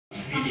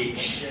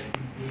beach.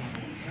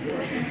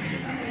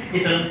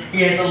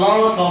 He has a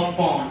lot of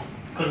ponds,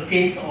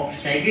 contains of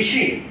tiger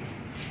shrimp,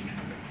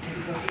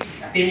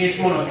 Penaeus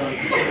monodon.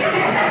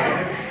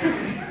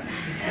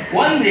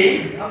 One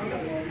day,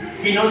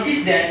 he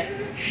noticed that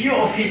few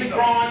of his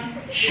prawns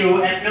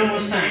show abnormal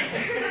signs,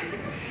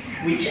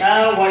 which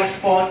are white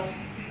spots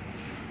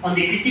on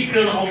the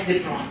cuticle of the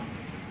prawn.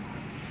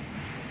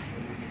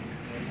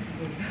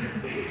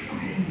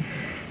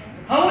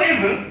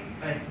 However,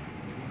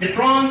 the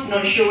prawns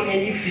not show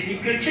any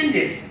physical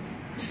changes,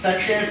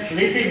 such as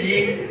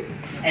lethargy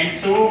and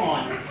so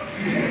on.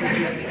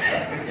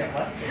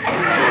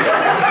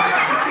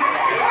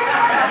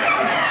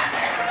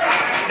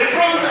 The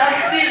prawns are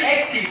still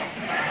active,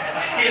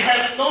 still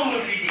have normal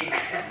feeding,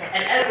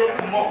 and able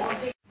to molt.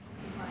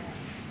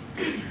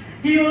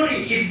 He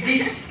worried if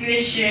this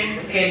situation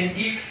can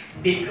give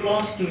big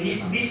loss to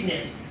his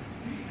business.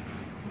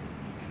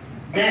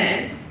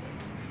 Then,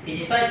 he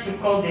decides to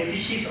call the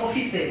fisheries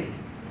officer,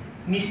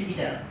 Miss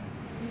Ida.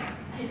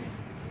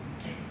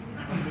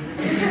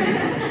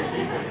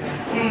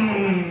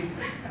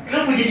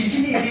 Kenapa jadi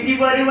gini?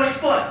 Tiba-tiba ada white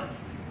spot.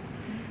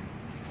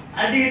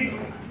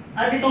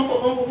 Ada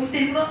tompok-tompok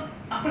putih pula.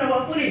 Aku nak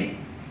buat apa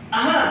ni?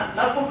 Aha,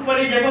 lapor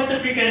kepada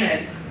Jabatan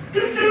Perikanan.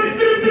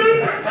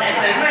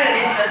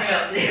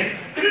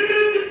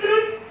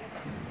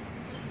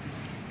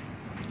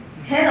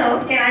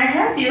 Hello, can I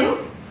help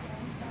you?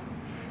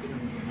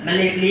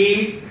 Balik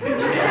please.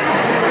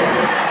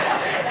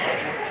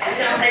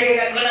 Sedang saya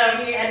kat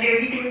kolam ni ada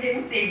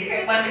bintik-bintik putih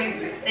dekat kepala.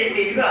 Saya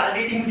boleh juga ada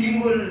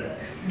timbul-timbul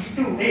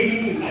gitu,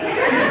 gini.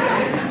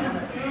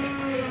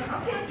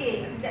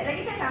 Okey. Sekejap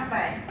lagi saya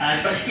sampai.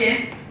 Cepat sikit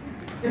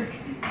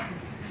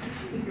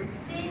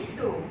Scene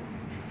 2.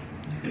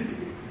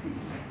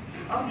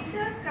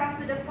 Officer come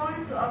to the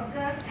pond to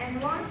observe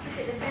and wants to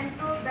take the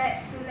sample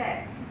back to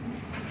lab.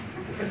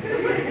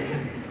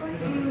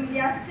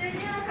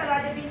 Biasanya kalau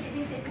ada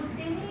bintik-bintik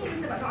putih ni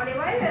disebabkan oleh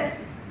virus.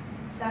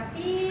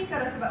 Tapi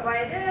kalau sebab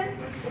virus,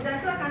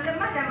 udang tu akan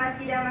lemah dan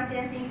mati dalam masa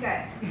yang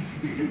singkat.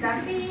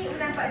 Tapi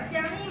udang Pak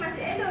Chiang ni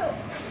masih elok,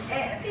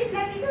 aktif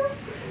lagi tu.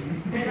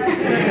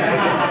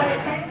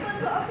 Saya sampel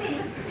tu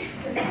office.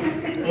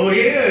 Oh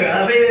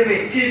ya,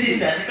 baik.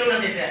 Sila. Sekarang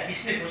saya siap.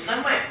 Bisnes pun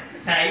selamat.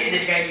 Saya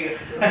jadi kaya.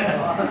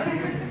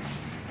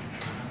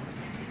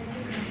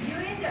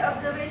 During the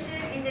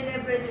observation in the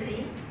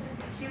laboratory,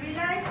 she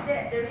realized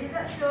that the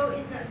result show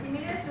is not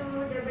similar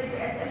to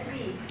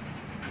WSSV.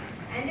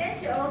 And then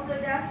she also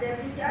does the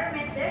PCR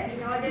method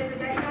in order to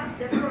diagnose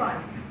the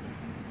prawn.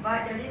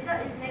 But the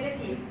result is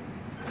negative.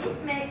 This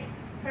makes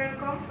her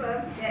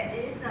confirm that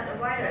it is not a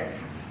virus.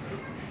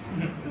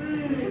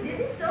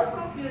 This is so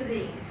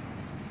confusing.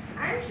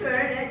 I'm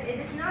sure that it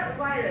is not a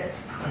virus.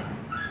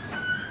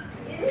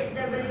 Is it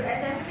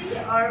WSSV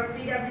or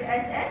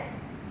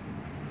BWSS?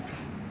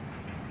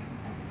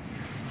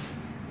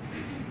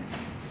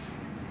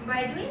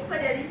 By doing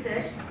further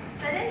research,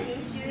 suddenly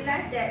she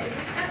realized that it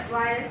is not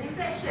virus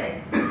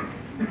infection.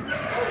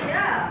 Oh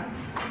yeah,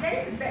 that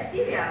is a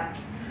bacteria.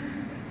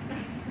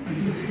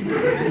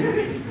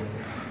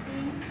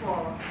 Scene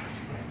 4.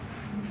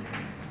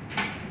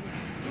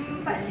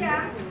 Pak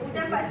Chiang,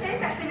 udang Pak Chiang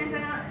tak kena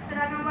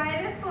serangan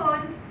virus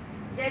pun.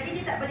 Jadi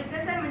dia tak boleh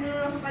kesan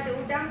menurun kepada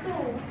udang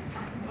tu.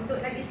 Untuk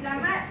lagi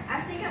selamat,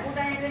 asingkan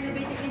udang yang kena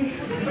bintik-bintik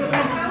putih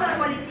yang kawal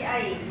kualiti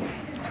air.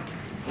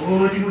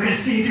 Oh, terima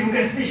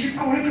kasih.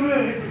 Syukur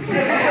tuan.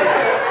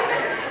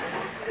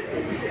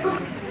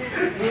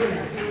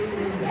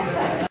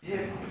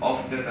 Of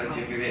the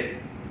culture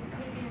period.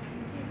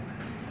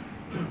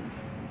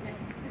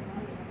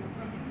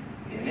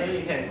 So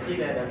you can see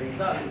that the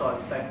result is on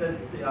infected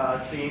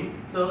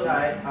stream. So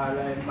like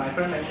my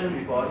friend mentioned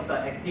before, it's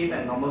an active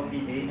and normal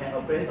feeding and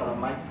appears on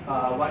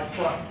a white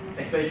spot,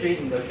 especially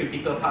in the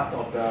critical parts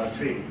of the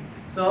stream.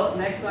 So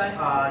next one,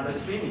 the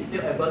stream is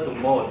still able to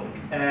molt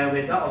and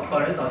without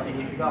occurrence of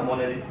significant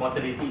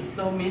mortality.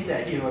 So means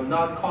that it will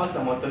not cause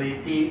the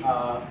mortality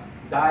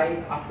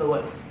die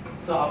afterwards.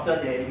 So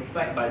after they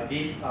infect by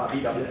this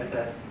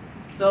BWSS.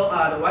 So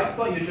the white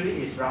spot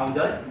usually is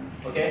rounded,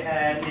 okay,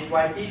 and is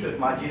whitish with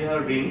marginal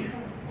ring,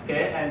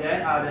 okay, and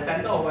then the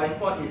center of white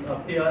spot is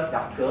appear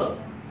darker,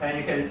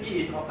 and you can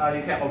see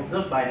you can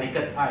observe by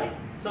naked eye.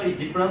 So it's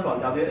different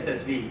from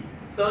WSSV.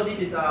 So this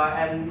is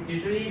and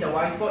usually the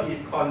white spot is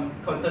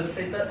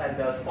concentrated at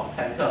the spot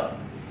center.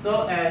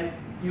 So and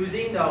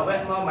using the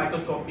wet mount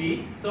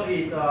microscopy, so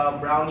it's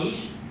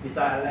brownish. It's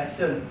a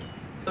lessons.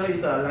 So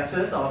it's a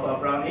lessons of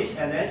brownish,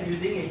 and then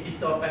using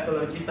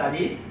histopathology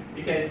studies,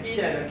 you can see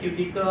that the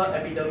cuticle,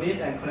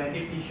 epidermis, and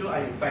connective tissue are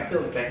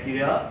infected with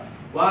bacteria,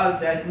 while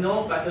there's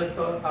no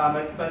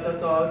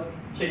pathological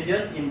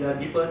changes in the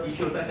deeper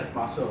tissues such as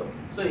muscle.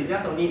 So it's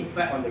just only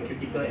infect on the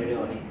cuticle area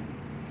only.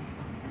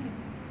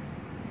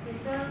 Okay,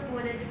 so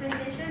for the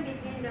differentiation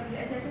between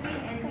WSSV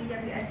and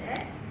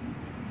BWSS,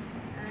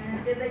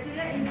 the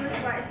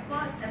bacteria-induced white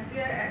spots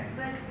appear at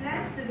first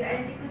glance to be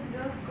identical to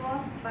those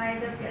caused by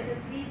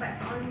WSSV, but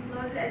on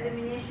closer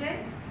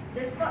examination,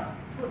 the spot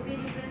could be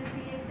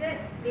differentiated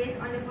based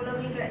on the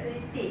following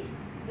characteristics.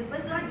 The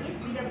first one is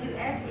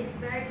BWS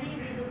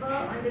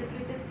on the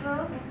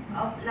cuticle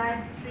of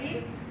live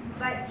shrimp,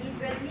 but is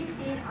readily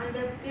seen on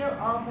the peeled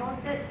or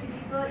molted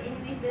cuticle in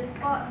which the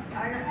spots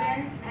are not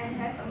dense and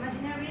have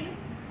imaginary,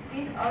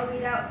 with or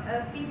without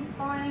a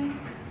pinpoint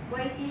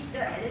whitish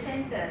dot at the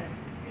center.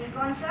 In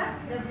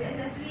contrast,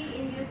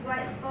 WSSV-induced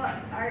white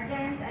spots are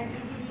dense and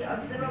easily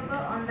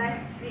observable on live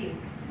shrimp.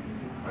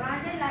 For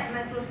under light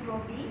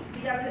microscopy,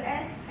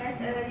 BWS has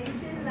a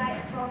richer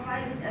light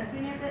profile with a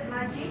crenated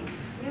margin,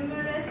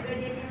 numerous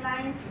radiating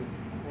lines,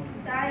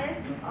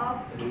 tiers of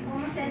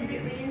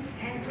homocentric rings,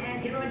 and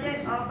an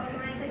eroded or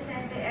conglomerated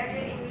center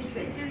area in which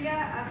bacteria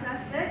are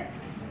clustered.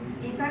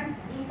 In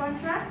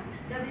contrast,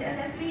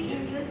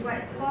 WSSV-induced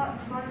white spots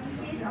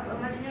consist of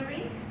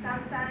imaginary,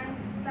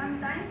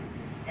 sometimes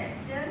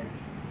axial,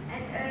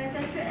 and a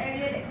central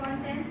area that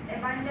contains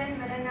abundant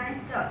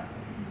melanized dots.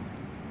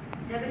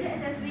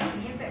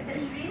 WSSV-infected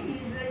shrimp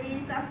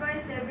usually suffer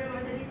several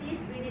mortalities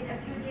within a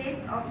few days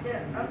of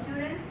the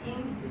occurrence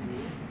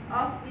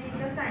of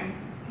clinical signs.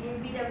 In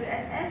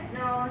BWSS,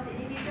 no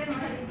significant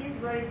mortalities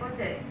were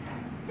reported.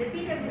 The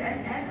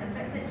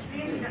BWSS-affected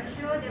shrimp did not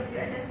show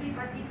WSSV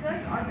particles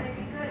or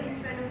typical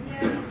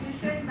intranuclear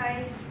diffusion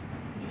by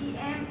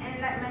TEM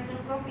and light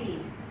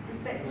microscopy,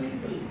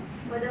 respectively.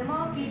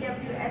 Furthermore,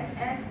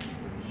 BWSS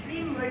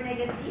shrimp were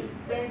negative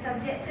when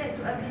subjected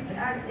to a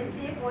PCR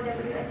assay for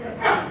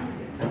WSSV.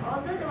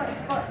 Although the white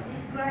spots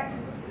described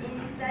in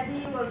this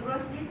study were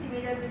grossly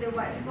similar to the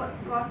white spot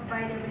caused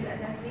by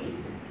WSSV,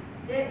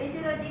 the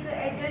etiological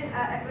agents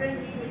are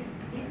apparently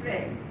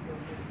different.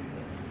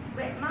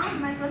 Wet mouth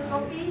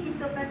microscopy,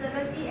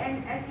 histopathology,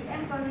 and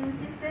SEM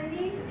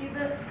consistently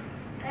revealed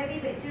heavy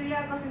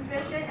bacterial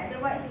concentration at the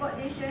white spot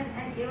lesion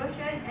and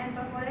erosion and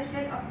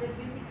perforation of the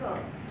cuticle.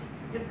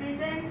 The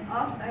presence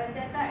of a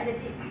seta at the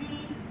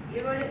deeply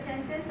eroded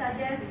center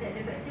suggests that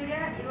the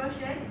bacterial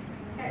erosion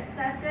had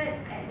started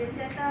at the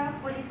seta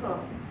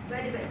follicle,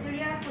 where the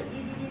bacteria could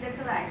easily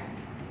localize.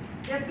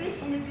 The breach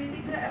in the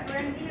cuticle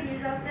apparently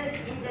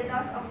resulted in the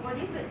loss of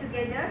body fluid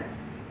together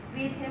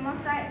with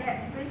hemocyte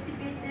that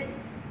precipitated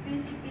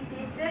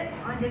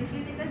on the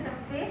cuticle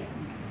surface,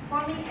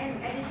 forming an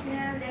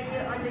additional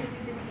layer on the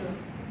cuticle.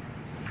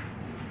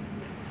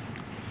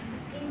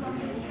 In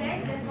conclusion,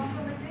 the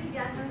confirmatory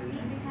diagnosis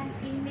which has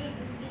been made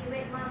using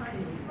wet mouth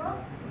microscope,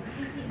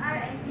 PCR,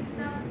 and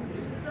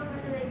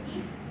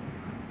histopathology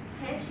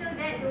have shown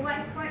that the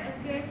white spot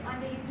appears on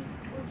the cuticle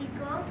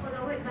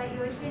followed by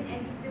erosion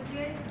and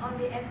disappears on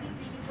the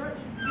epicuticle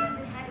is due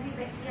to heavy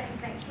bacterial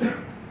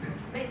infection.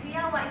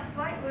 Bacterial white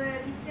spot were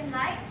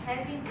lesion-like,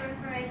 having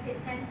perforated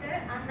center,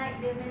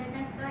 unlike the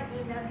melanized dot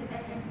in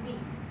WSSV.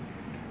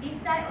 This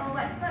type of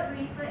white spot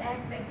we refer as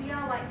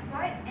bacterial white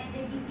spot, and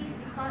the disease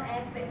we call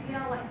as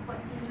bacterial white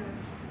spot syndrome.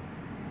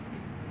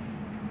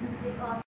 This is all.